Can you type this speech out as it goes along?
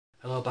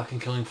Hello, back in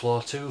Killing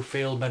Floor 2,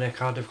 Field Medic,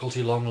 hard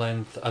difficulty, long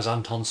length, as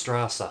Anton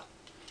Strasser.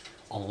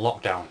 On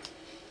lockdown.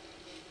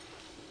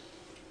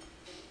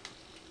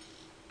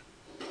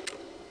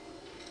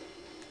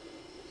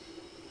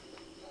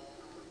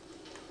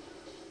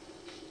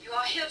 You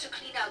are here to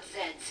clean out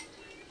Zeds.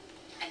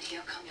 And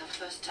here come your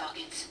first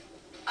targets.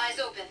 Eyes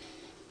open.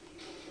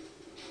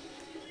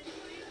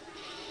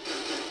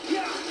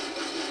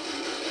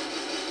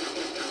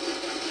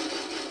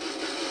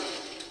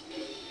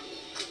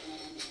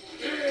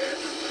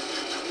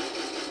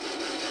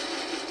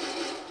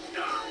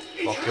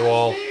 Fuck you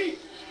all.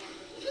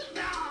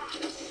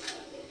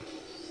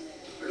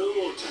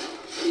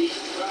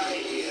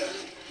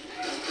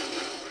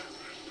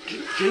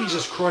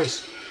 Jesus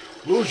Christ.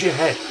 Lose your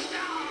head.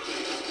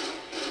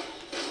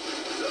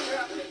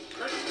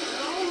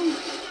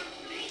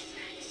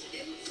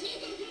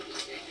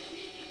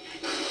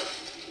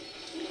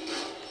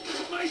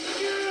 My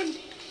skin!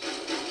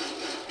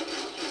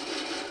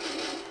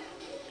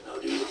 How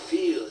do you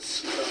feel,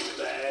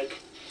 scumbag?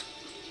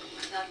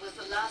 That was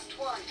the last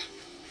one.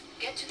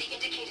 Get to the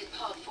indicated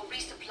pod for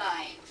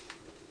resupply.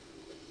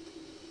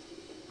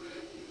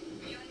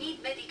 You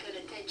need medical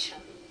attention.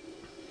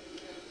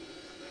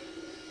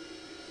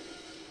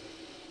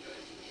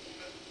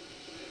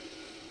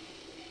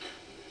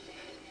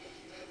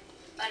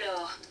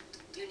 Alors,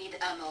 you need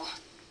ammo.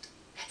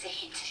 That's a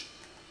hint.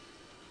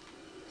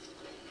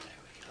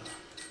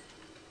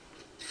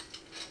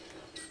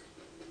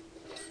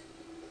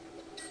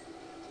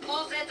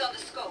 More Zeds on the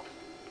scope.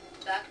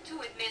 Back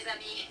to it, mes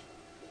amis.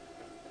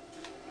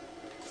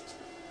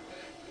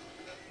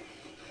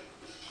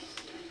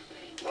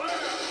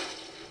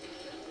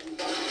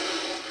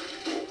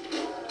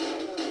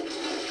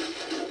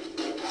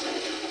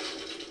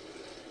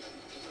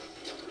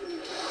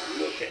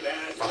 Look at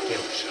that. Fuck you.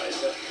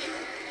 Scheiße.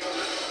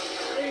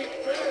 Hey,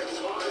 Fritz,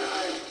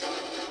 Fräulein.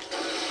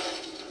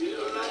 Do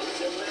you like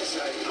the mess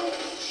I know?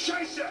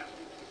 Scheiße!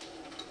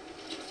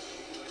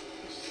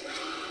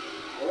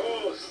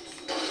 Prost!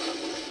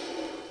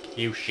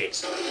 You shit.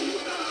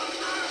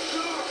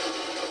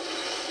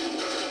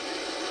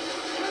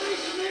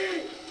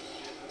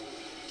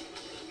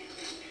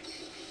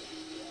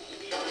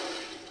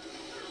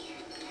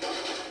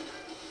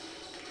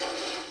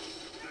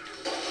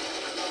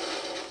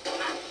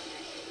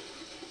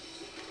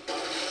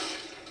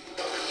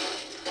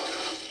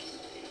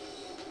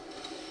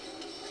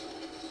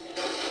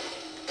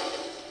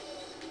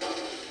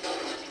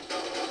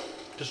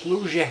 Just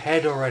lose your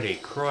head already,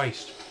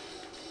 Christ.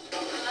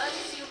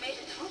 Nice you made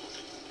it through.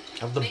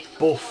 Have the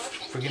buff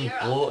friggin'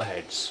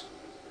 bloatheads.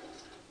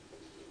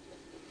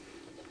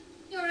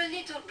 You're a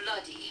little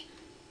bloody,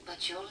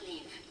 but you'll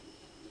live.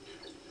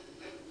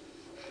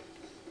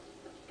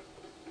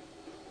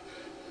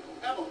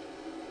 Ammo.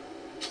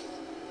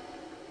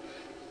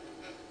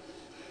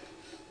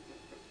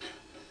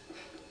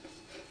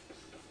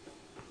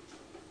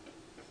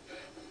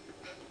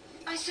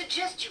 I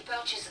suggest you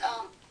purchase,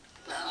 well,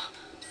 oh,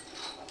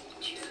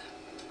 Dieu.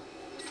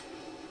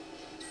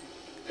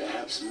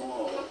 Perhaps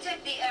more.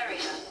 Protect the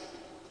area.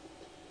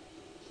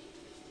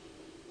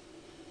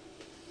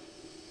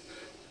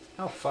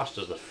 How fast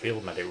does the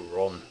field medic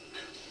run?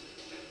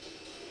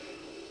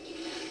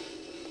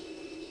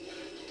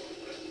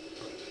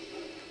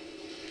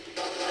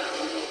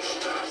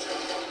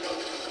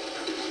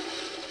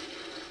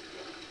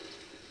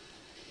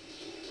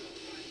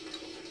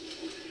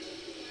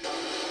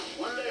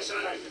 One less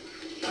item.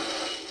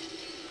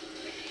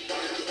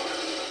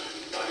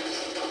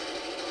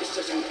 Ist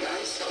das ein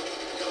Geist?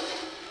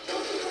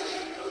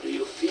 How do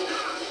you feel?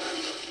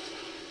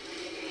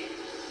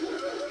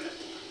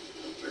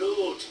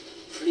 Blut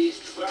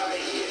fließt frei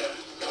hier.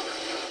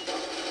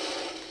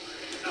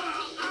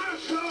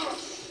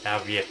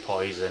 Have your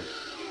poison.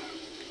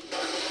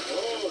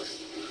 Prost!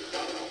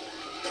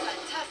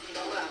 Fantastic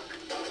work.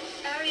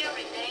 Area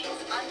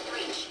remains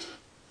unbreached.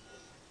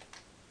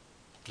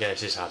 Yeah,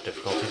 this is hard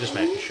difficulty, just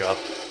making sure.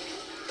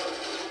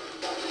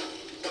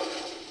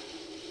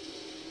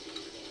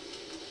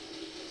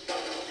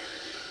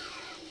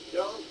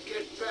 Don't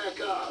get back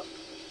up.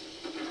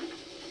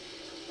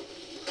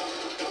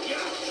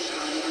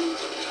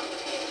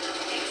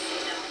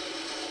 Excellent.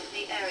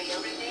 The area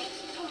remains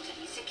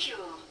totally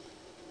secure.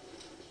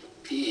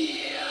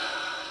 Yeah.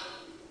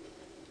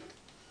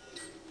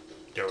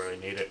 Don't really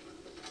need it.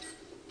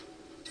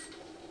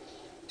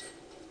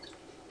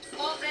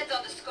 More Zeds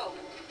on the scope.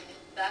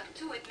 Back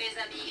to it, mes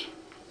amis.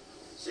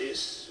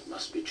 This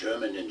must be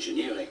German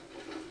engineering.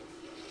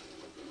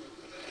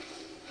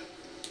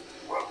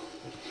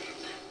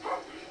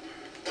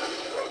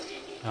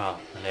 Oh,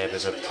 the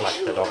neighbours have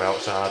left the dog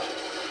outside.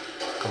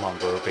 Come on,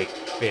 bro, be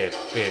a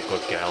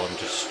good girl and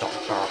just stop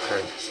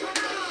barking.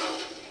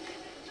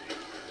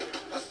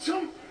 Was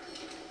zum?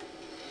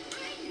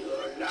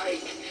 You're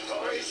like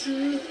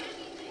poison.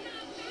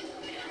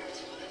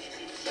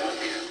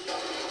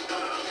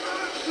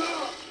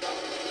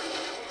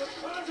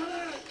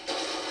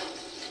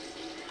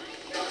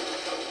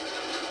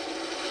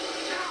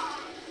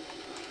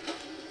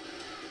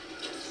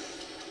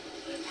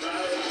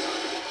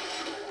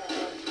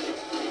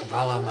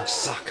 Vala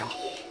Masaka.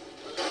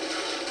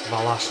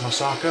 Valas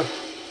Masaka?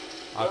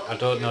 I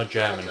don't know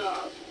German.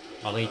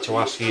 I'll need to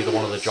ask either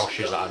one of the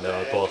Joshes that I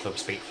know, both of them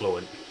speak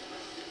fluent.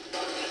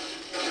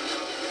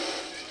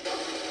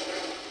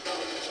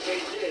 Stay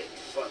dead,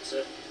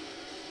 Futzer.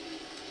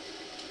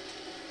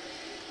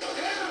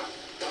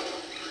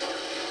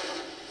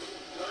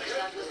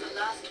 That was the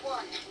last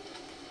one.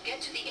 Get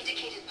to the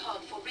indicated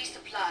pod for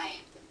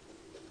resupply.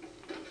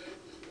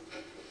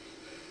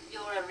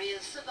 You're a real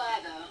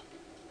survivor.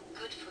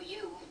 Good for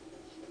you.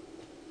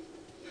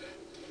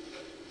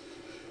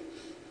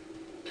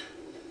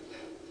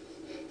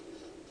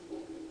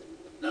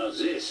 Now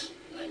this,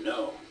 I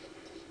know.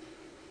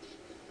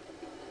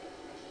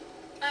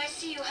 I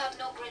see you have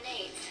no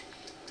grenades.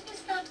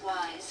 Is that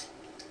wise?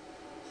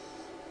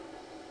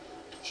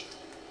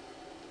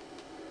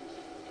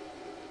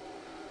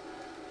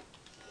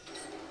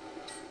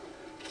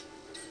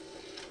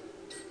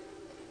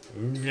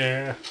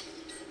 Yeah.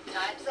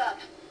 Time's up.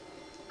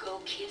 Go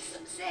kill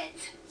some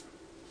Zeds.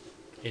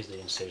 Is the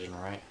incision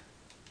right?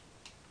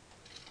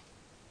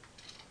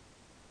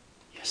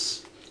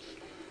 Yes.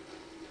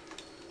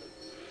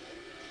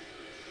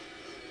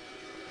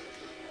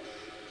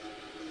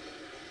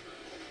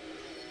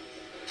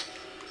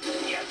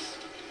 Yes.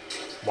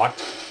 What?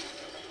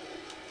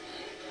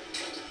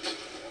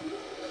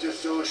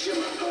 Just saw a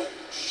shimmer. Oh,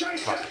 Scheiße!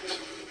 Fuck.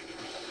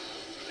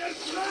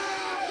 Let's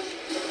fly!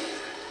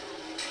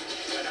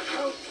 Gotta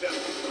out them,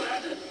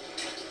 Brandon.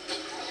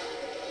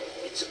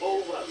 It's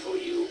over for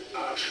you,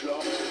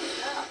 Arschloch.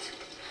 Not.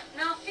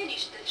 Now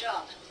finish the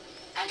job.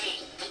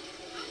 Allez.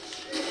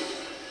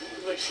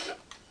 Which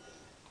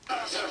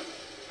awesome.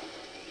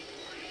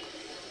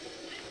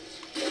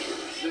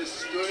 The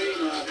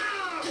screamer.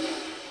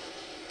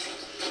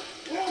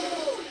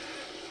 Whoa!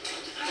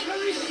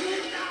 Release me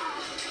now!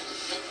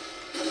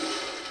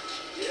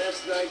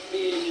 Just like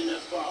being in a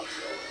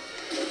foxhole.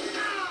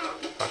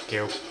 Fuck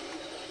you.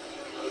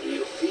 How do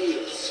you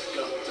feel,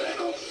 scumbag?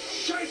 Oh,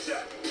 Scheiße!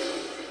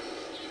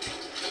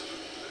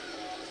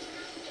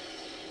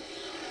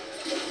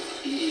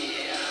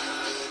 Yeah.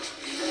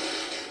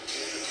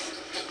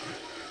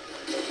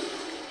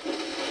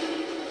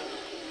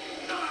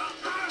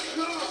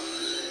 Arschloch!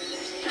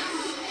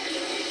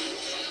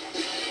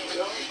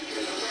 Don't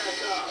get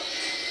back up.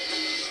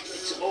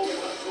 It's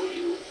over for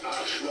you,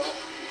 Arschloch.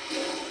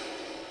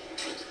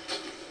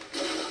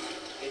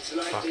 It's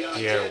like Fuck the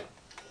you.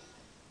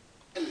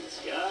 Ardennes,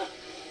 yeah?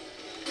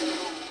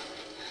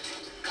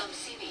 Come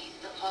see me.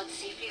 The pod's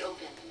safely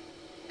open.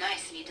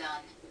 Nicely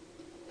done.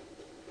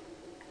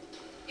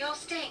 You're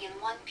staying in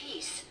one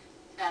piece.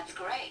 That's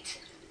great.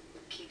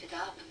 Keep it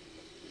up.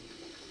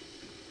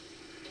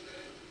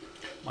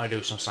 Might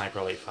do some Sniper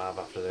Elite 5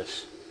 after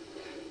this.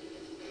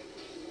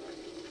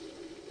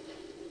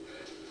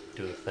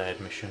 Do the third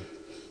mission.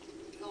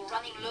 You're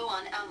running low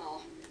on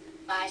ammo.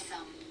 Buy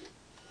some.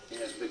 It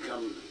has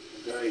become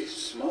very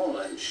small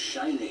and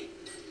shiny.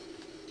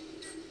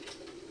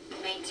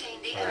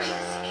 Maintain the area's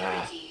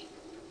security.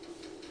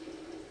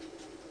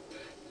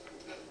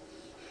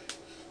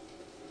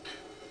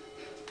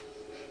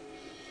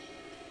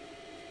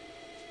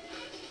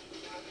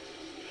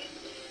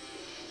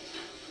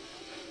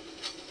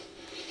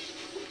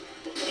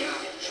 Yeah,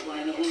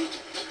 Schweinehund.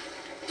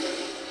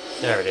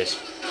 There it is.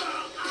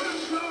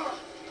 Arschloch!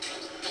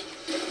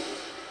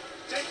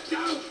 Take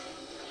down!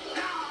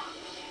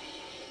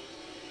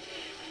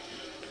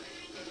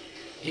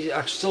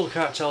 I still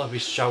can't tell if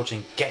he's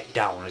shouting "get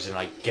down" as in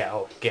like "get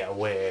up, get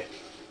away,"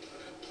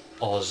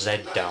 or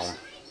 "Z down."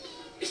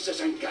 Ist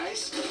das ein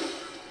Geist?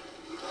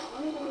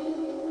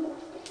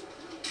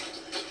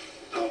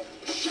 Oh,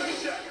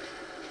 Scheiße!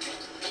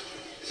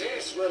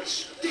 This will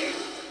sting!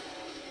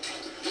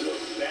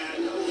 Look bad,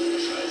 oh,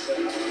 Scheiße!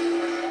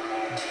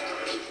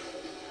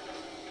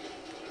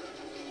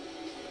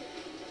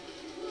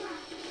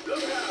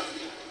 Look out!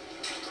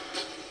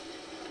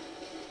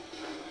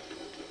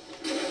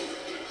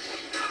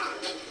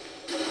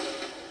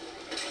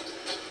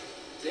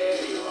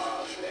 There you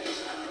are,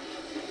 Flexhound.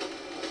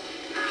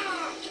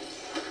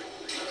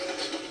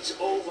 It's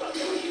over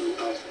for you.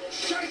 Oh,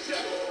 Scheiße!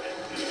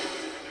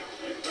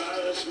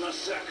 Embarrass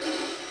Massacre.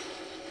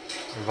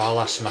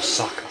 Valas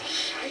Massacre.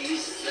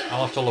 Scheiße!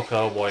 I'll have to look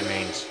out what it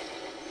means.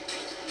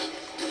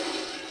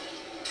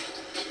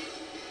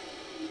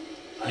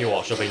 You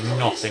watch, there'll be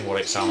nothing what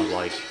it sounds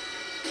like.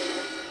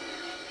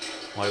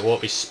 Well, it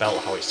won't be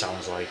spelt how it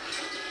sounds like.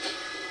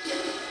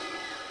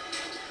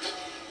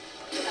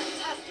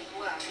 Fantastic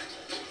work.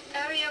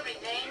 Area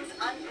remains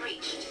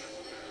unbreached.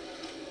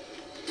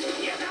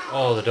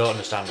 Oh, they don't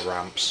understand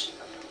ramps.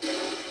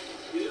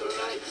 You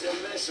like the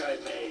mess I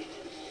made?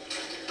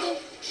 Oh,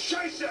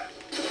 Scheiße!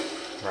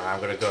 Right, I'm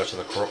gonna go to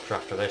the Corruptor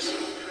after this.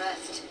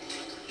 Impressed.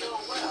 Your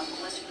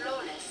work was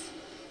flawless.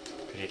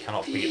 Because you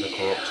cannot beat the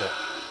Corruptor.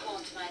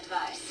 Want my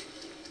advice?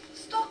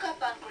 Stock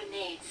up on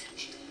grenades.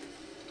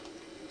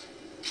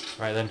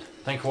 Right then,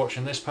 thank you for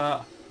watching this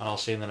part, and I'll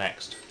see you in the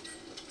next.